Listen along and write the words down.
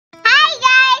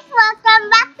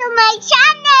my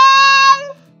channel!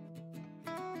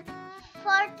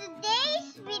 For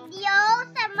today's video,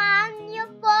 samahan niyo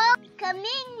po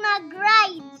kaming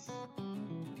mag-rides.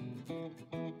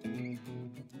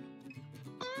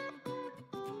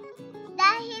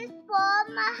 Dahil po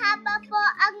mahaba po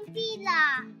ang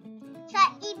pila sa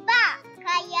iba,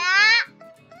 kaya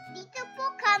dito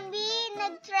po kami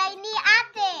nag-try ni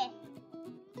ate.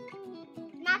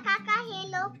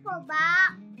 Nakakahilo po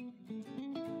ba?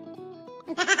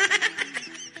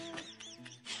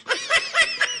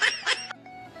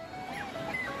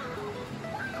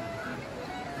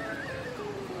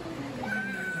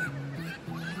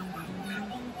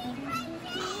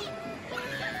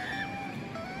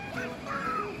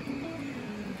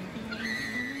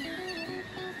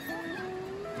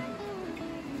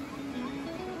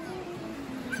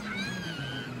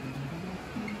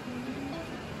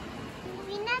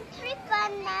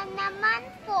 Pinag-tripan na naman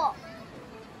po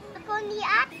ako ni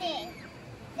ate.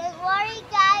 Don't worry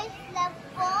guys, love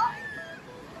po.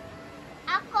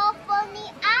 Ako po ni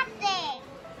ate.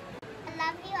 I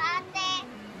love you ate.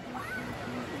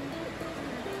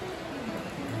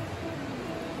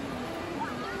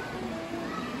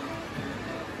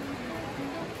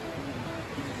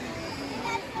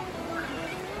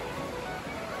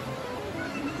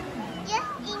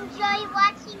 Just enjoy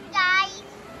watching guys.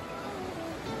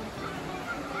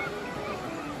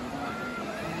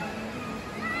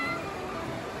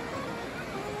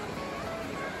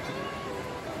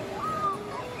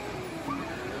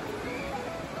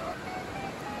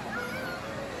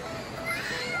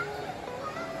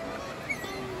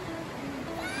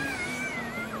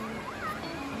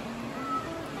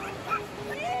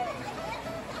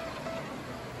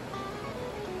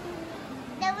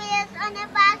 The wheels on the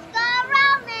bus go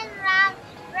round and round,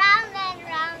 round and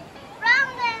round,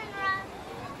 round and round.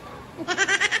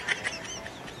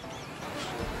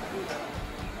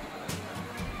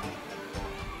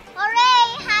 Hooray!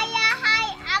 Hayahay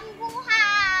ang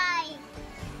buhay!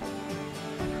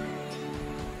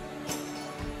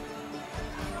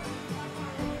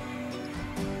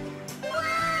 Wow!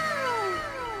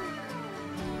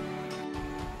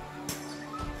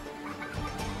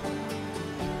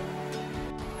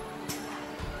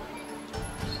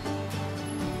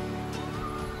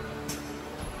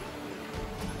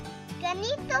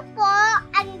 Ganito po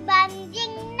ang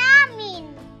banding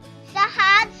namin sa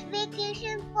Hajj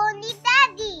vacation po ni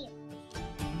Daddy.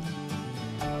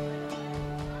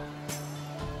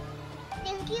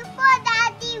 Thank you po,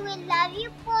 Daddy. We love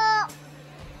you po.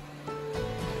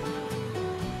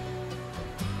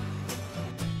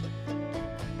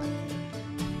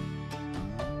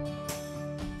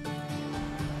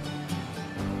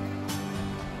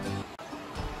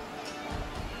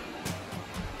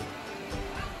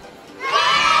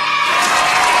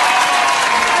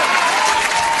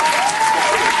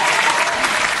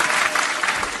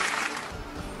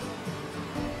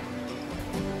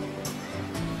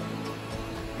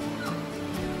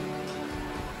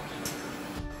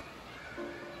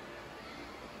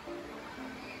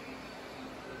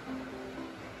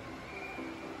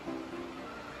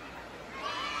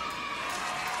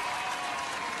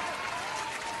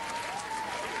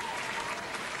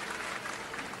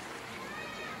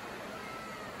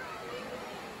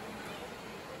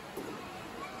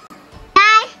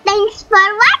 Thanks for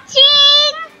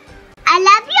watching! I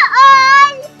love you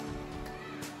all!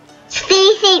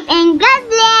 Stay safe and God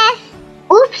bless!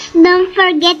 Oops, don't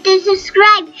forget to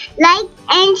subscribe, like,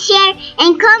 and share,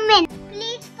 and comment.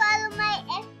 Please follow my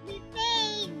FB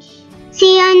page.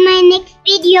 See you on my next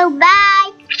video. Bye!